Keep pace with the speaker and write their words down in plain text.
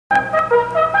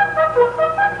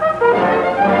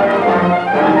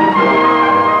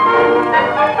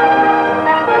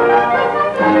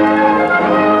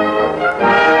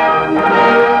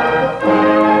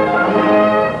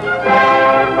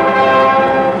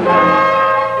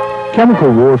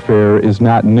Chemical warfare is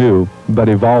not new, but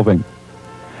evolving.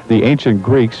 The ancient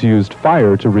Greeks used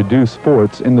fire to reduce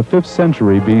forts in the 5th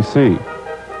century BC.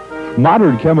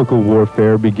 Modern chemical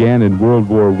warfare began in World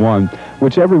War I,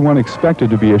 which everyone expected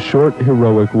to be a short,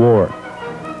 heroic war.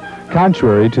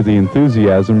 Contrary to the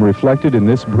enthusiasm reflected in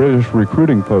this British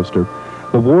recruiting poster,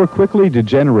 the war quickly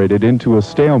degenerated into a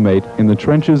stalemate in the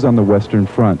trenches on the Western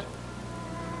Front.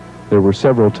 There were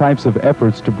several types of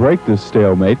efforts to break this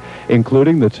stalemate,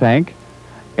 including the tank,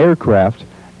 aircraft,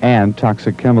 and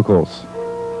toxic chemicals.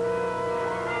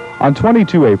 On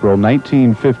 22 April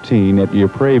 1915 at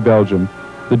Ypres, Belgium,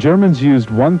 the Germans used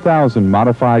 1,000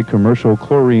 modified commercial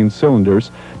chlorine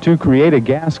cylinders to create a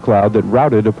gas cloud that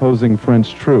routed opposing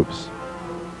French troops.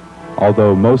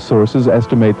 Although most sources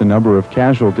estimate the number of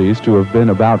casualties to have been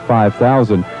about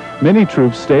 5,000, many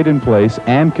troops stayed in place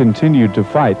and continued to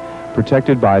fight,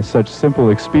 protected by such simple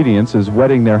expedients as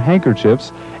wetting their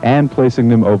handkerchiefs and placing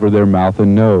them over their mouth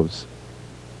and nose.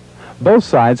 Both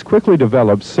sides quickly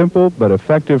developed simple but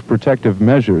effective protective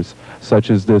measures, such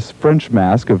as this French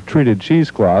mask of treated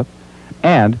cheesecloth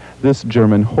and this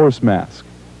German horse mask.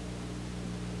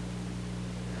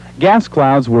 Gas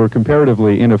clouds were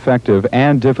comparatively ineffective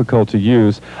and difficult to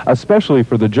use, especially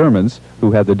for the Germans,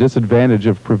 who had the disadvantage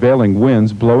of prevailing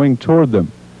winds blowing toward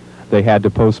them. They had to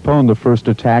postpone the first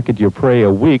attack at Ypres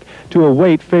a week to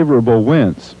await favorable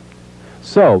winds.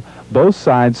 So, both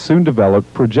sides soon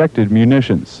developed projected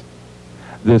munitions.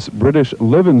 This British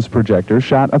Livens projector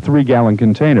shot a 3-gallon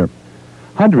container.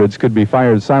 Hundreds could be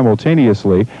fired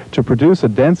simultaneously to produce a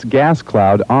dense gas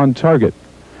cloud on target,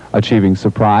 achieving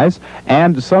surprise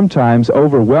and sometimes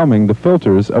overwhelming the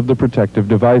filters of the protective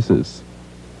devices.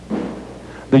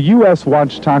 The U.S.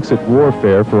 watched toxic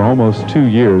warfare for almost 2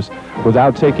 years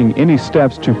without taking any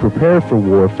steps to prepare for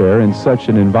warfare in such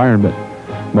an environment.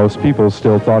 Most people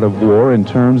still thought of war in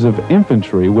terms of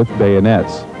infantry with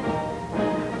bayonets.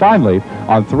 Finally,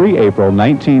 on 3 April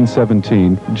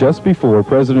 1917, just before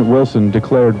President Wilson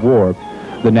declared war,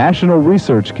 the National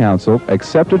Research Council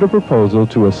accepted a proposal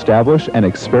to establish an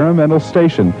experimental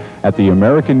station at the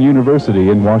American University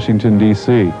in Washington,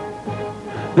 D.C.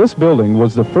 This building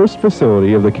was the first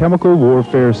facility of the Chemical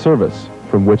Warfare Service,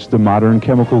 from which the modern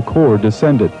Chemical Corps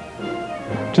descended.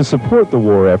 To support the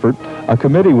war effort, a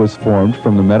committee was formed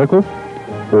from the Medical,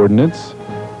 Ordnance,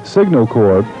 Signal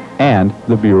Corps, and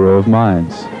the Bureau of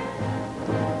Mines.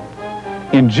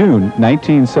 In June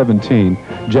 1917,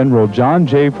 General John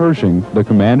J. Pershing, the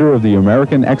commander of the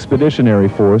American Expeditionary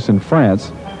Force in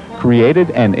France,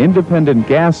 created an independent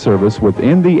gas service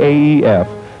within the AEF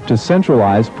to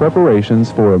centralize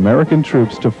preparations for American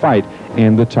troops to fight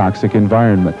in the toxic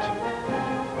environment.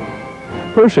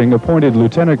 Pershing appointed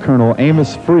Lieutenant Colonel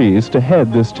Amos Fries to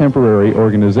head this temporary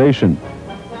organization.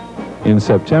 In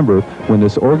September, when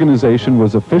this organization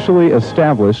was officially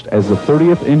established as the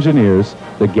 30th Engineers,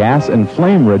 the Gas and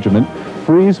Flame Regiment,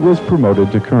 Fries was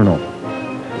promoted to colonel.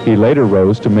 He later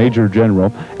rose to Major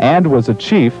General and was a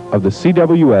chief of the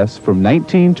CWS from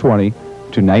 1920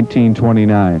 to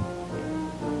 1929.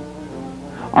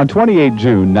 On 28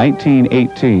 June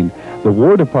 1918, the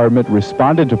War Department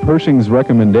responded to Pershing's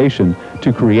recommendation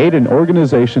to create an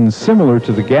organization similar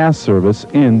to the gas service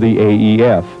in the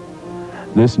AEF.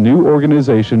 This new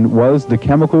organization was the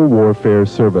Chemical Warfare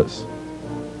Service.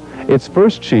 Its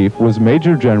first chief was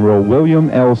Major General William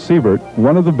L. Siebert,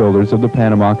 one of the builders of the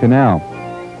Panama Canal.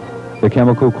 The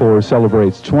Chemical Corps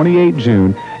celebrates 28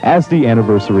 June as the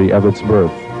anniversary of its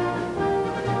birth.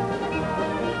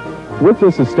 With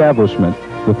this establishment,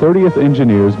 the 30th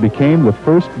Engineers became the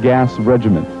 1st Gas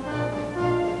Regiment,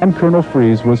 and Colonel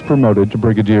Fries was promoted to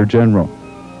Brigadier General.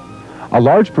 A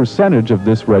large percentage of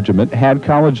this regiment had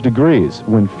college degrees,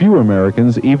 when few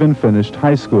Americans even finished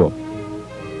high school.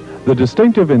 The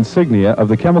distinctive insignia of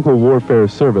the Chemical Warfare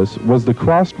Service was the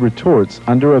crossed retorts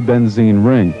under a benzene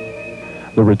ring.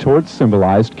 The retorts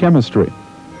symbolized chemistry.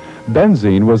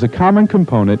 Benzene was a common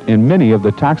component in many of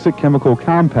the toxic chemical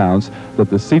compounds that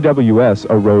the CWS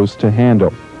arose to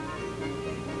handle.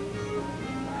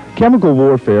 Chemical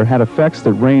warfare had effects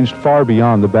that ranged far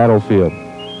beyond the battlefield.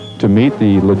 To meet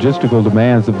the logistical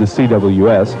demands of the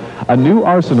CWS, a new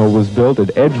arsenal was built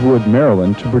at Edgewood,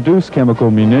 Maryland to produce chemical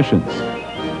munitions.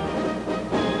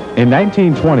 In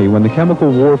 1920, when the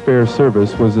Chemical Warfare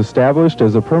Service was established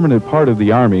as a permanent part of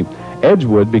the Army,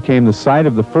 Edgewood became the site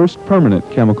of the first permanent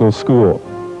chemical school.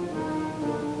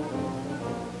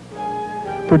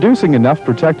 Producing enough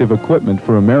protective equipment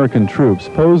for American troops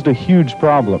posed a huge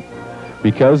problem.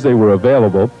 Because they were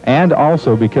available, and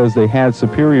also because they had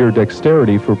superior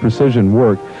dexterity for precision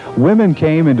work, women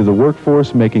came into the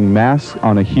workforce making masks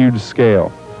on a huge scale.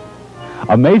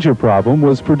 A major problem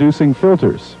was producing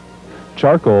filters.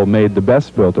 Charcoal made the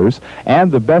best filters,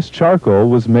 and the best charcoal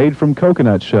was made from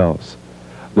coconut shells.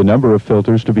 The number of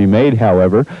filters to be made,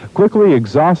 however, quickly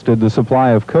exhausted the supply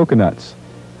of coconuts.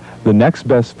 The next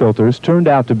best filters turned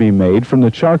out to be made from the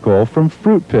charcoal from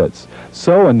fruit pits,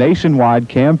 so a nationwide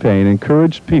campaign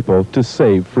encouraged people to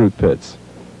save fruit pits.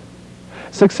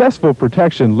 Successful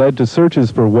protection led to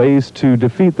searches for ways to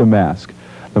defeat the mask.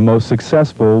 The most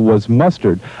successful was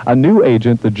mustard, a new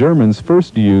agent the Germans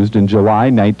first used in July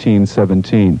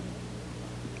 1917.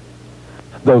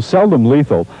 Though seldom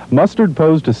lethal, mustard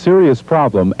posed a serious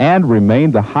problem and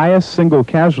remained the highest single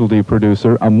casualty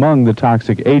producer among the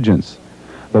toxic agents.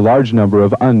 The large number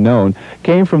of unknown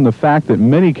came from the fact that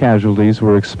many casualties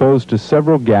were exposed to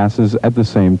several gases at the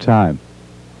same time.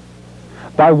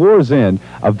 By war's end,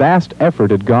 a vast effort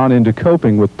had gone into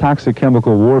coping with toxic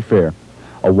chemical warfare.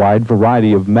 A wide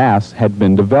variety of masks had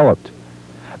been developed.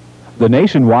 The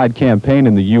nationwide campaign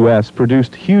in the U.S.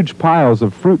 produced huge piles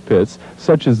of fruit pits,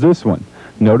 such as this one.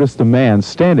 Notice the man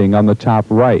standing on the top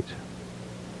right.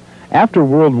 After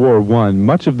World War I,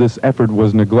 much of this effort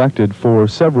was neglected for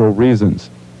several reasons.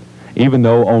 Even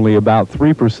though only about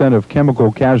 3% of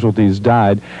chemical casualties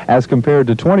died, as compared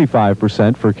to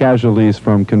 25% for casualties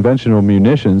from conventional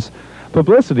munitions,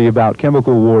 publicity about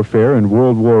chemical warfare in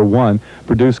World War I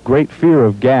produced great fear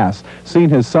of gas,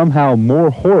 seen as somehow more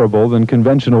horrible than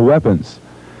conventional weapons.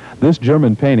 This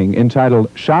German painting,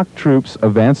 entitled "Shock Troops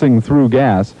Advancing Through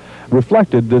Gas,"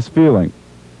 reflected this feeling.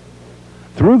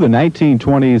 Through the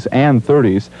 1920s and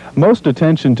 30s, most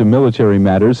attention to military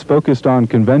matters focused on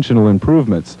conventional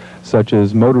improvements, such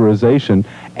as motorization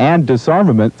and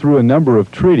disarmament through a number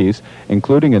of treaties,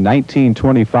 including a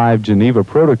 1925 Geneva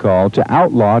Protocol to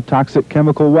outlaw toxic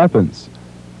chemical weapons.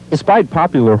 Despite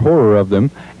popular horror of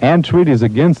them and treaties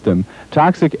against them,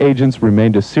 toxic agents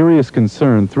remained a serious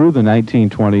concern through the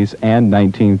 1920s and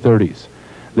 1930s.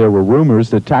 There were rumors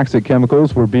that toxic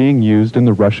chemicals were being used in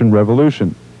the Russian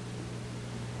Revolution.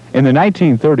 In the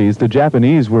 1930s, the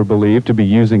Japanese were believed to be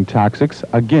using toxics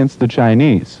against the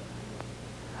Chinese.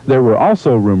 There were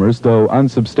also rumors, though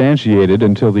unsubstantiated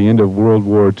until the end of World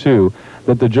War II,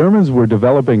 that the Germans were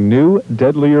developing new,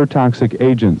 deadlier toxic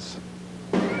agents.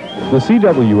 The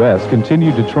CWS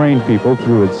continued to train people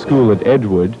through its school at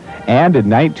Edgewood, and in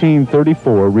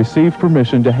 1934 received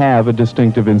permission to have a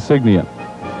distinctive insignia.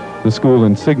 The school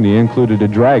insignia included a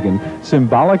dragon,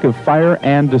 symbolic of fire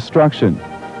and destruction.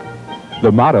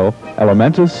 The motto,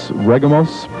 Elementus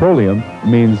Regimus Prolium,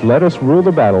 means "Let us rule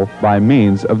the battle by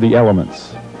means of the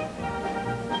elements."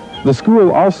 The school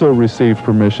also received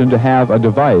permission to have a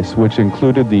device which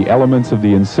included the elements of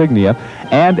the insignia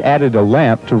and added a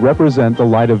lamp to represent the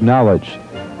light of knowledge.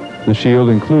 The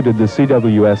shield included the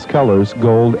CWS colors,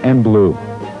 gold and blue.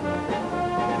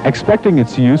 Expecting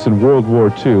its use in World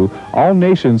War II, all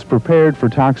nations prepared for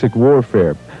toxic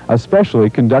warfare, especially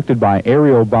conducted by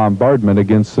aerial bombardment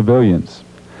against civilians.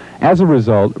 As a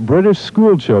result, British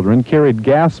school children carried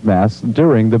gas masks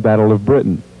during the Battle of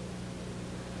Britain.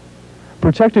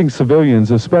 Protecting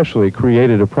civilians especially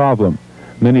created a problem.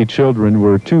 Many children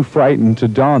were too frightened to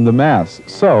don the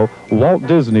masks, so Walt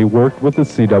Disney worked with the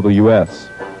CWS.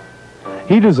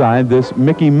 He designed this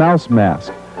Mickey Mouse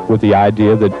mask, with the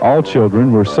idea that all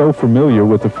children were so familiar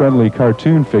with the friendly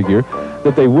cartoon figure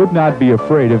that they would not be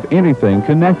afraid of anything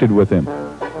connected with him.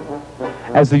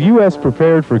 As the U.S.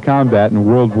 prepared for combat in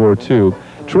World War II,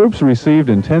 troops received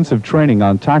intensive training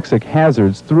on toxic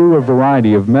hazards through a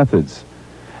variety of methods.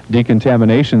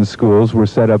 Decontamination schools were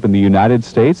set up in the United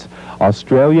States,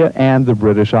 Australia, and the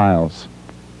British Isles.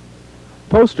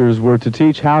 Posters were to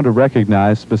teach how to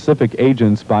recognize specific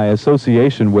agents by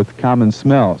association with common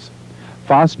smells.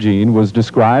 Phosgene was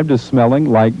described as smelling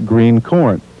like green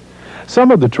corn.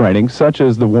 Some of the training, such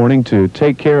as the warning to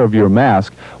take care of your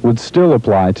mask, would still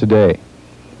apply today.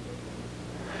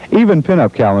 Even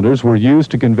pinup calendars were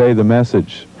used to convey the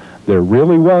message. There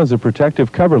really was a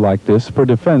protective cover like this for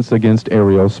defense against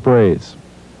aerial sprays.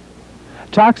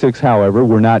 Toxics, however,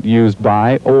 were not used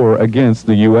by or against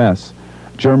the U.S.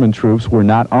 German troops were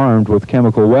not armed with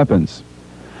chemical weapons.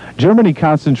 Germany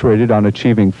concentrated on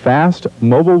achieving fast,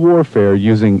 mobile warfare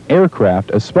using aircraft,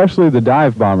 especially the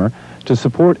dive bomber, to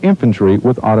support infantry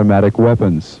with automatic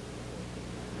weapons.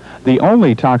 The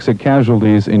only toxic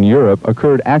casualties in Europe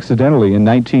occurred accidentally in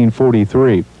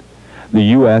 1943. The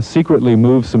U.S. secretly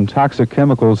moved some toxic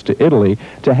chemicals to Italy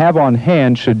to have on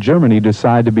hand should Germany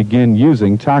decide to begin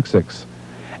using toxics.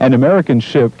 An American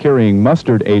ship carrying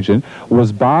mustard agent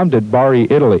was bombed at Bari,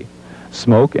 Italy.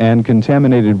 Smoke and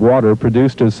contaminated water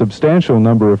produced a substantial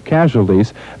number of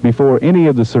casualties before any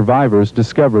of the survivors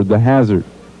discovered the hazard.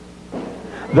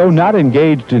 Though not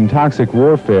engaged in toxic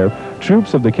warfare,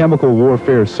 troops of the Chemical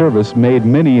Warfare Service made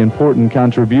many important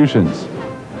contributions.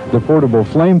 The portable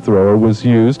flamethrower was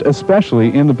used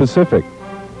especially in the Pacific.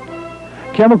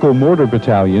 Chemical mortar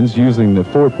battalions using the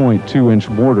 4.2-inch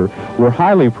mortar were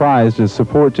highly prized as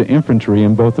support to infantry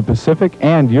in both the Pacific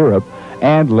and Europe,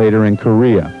 and later in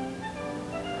Korea.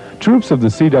 Troops of the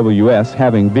CWS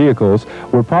having vehicles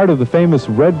were part of the famous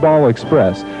Red Ball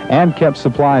Express and kept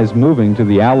supplies moving to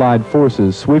the Allied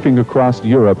forces sweeping across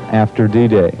Europe after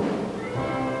D-Day.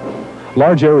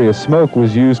 Large area smoke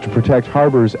was used to protect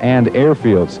harbors and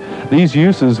airfields. These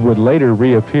uses would later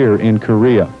reappear in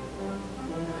Korea.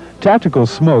 Tactical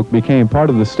smoke became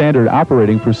part of the standard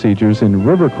operating procedures in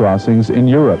river crossings in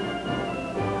Europe.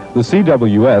 The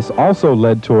CWS also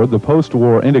led toward the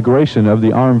post-war integration of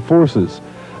the armed forces.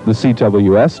 The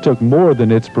CWS took more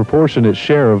than its proportionate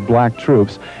share of black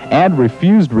troops and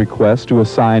refused requests to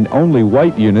assign only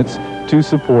white units to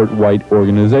support white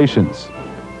organizations.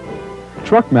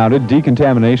 Truck-mounted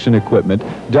decontamination equipment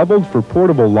doubled for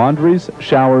portable laundries,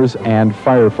 showers, and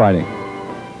firefighting.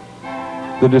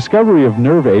 The discovery of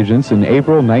nerve agents in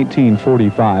April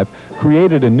 1945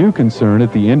 created a new concern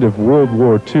at the end of World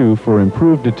War II for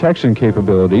improved detection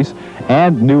capabilities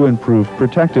and new improved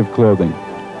protective clothing.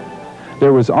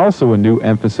 There was also a new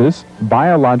emphasis,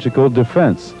 biological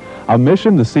defense, a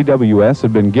mission the CWS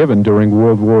had been given during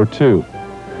World War II.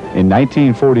 In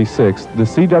 1946, the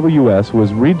CWS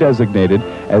was redesignated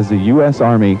as the U.S.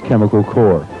 Army Chemical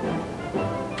Corps.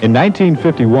 In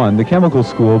 1951, the Chemical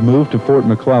School moved to Fort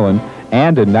McClellan,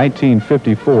 and in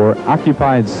 1954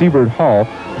 occupied Siebert Hall,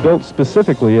 built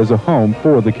specifically as a home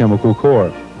for the Chemical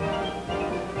Corps.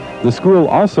 The school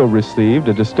also received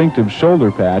a distinctive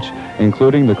shoulder patch,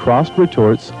 including the crossed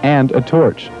retorts and a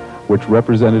torch, which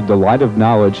represented the light of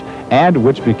knowledge and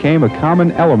which became a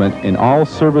common element in all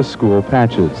service school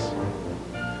patches.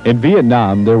 In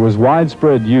Vietnam, there was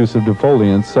widespread use of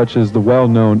defoliants such as the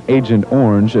well-known Agent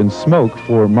Orange and smoke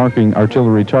for marking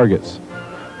artillery targets.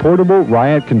 Portable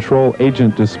riot control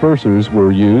agent dispersers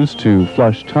were used to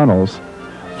flush tunnels.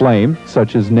 Flame,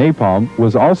 such as napalm,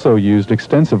 was also used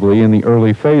extensively in the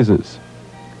early phases.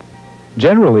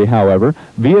 Generally, however,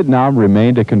 Vietnam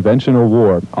remained a conventional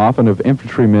war, often of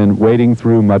infantrymen wading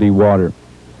through muddy water.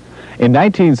 In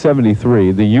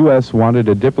 1973, the U.S. wanted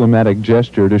a diplomatic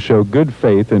gesture to show good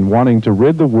faith in wanting to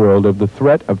rid the world of the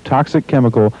threat of toxic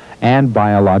chemical and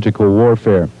biological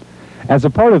warfare. As a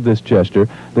part of this gesture,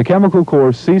 the Chemical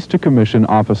Corps ceased to commission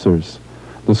officers.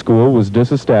 The school was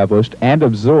disestablished and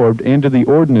absorbed into the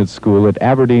Ordnance School at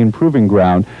Aberdeen Proving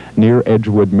Ground near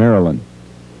Edgewood, Maryland.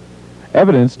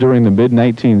 Evidence during the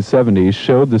mid-1970s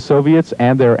showed the Soviets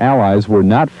and their allies were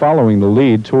not following the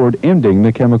lead toward ending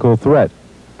the chemical threat.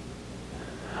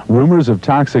 Rumors of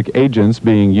toxic agents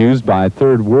being used by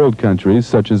third world countries,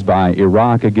 such as by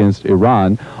Iraq against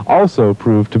Iran, also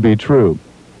proved to be true.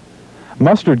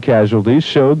 Mustard casualties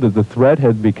showed that the threat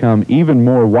had become even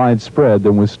more widespread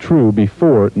than was true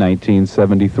before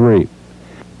 1973.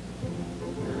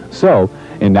 So,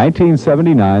 in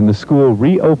 1979, the school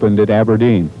reopened at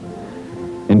Aberdeen.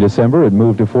 In December, it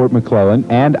moved to Fort McClellan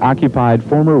and occupied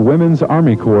former Women's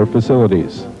Army Corps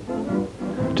facilities.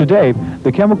 Today,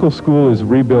 the Chemical School is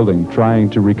rebuilding, trying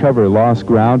to recover lost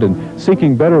ground and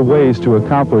seeking better ways to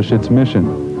accomplish its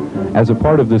mission. As a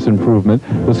part of this improvement,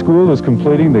 the school is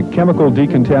completing the Chemical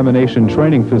Decontamination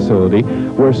Training Facility,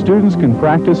 where students can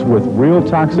practice with real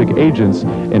toxic agents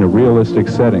in a realistic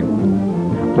setting.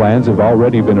 Plans have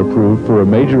already been approved for a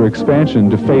major expansion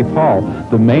to Faith Hall,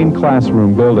 the main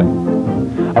classroom building.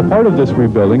 A part of this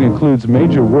rebuilding includes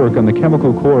major work on the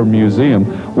Chemical Corps Museum,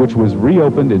 which was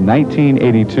reopened in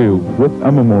 1982 with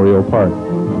a memorial park.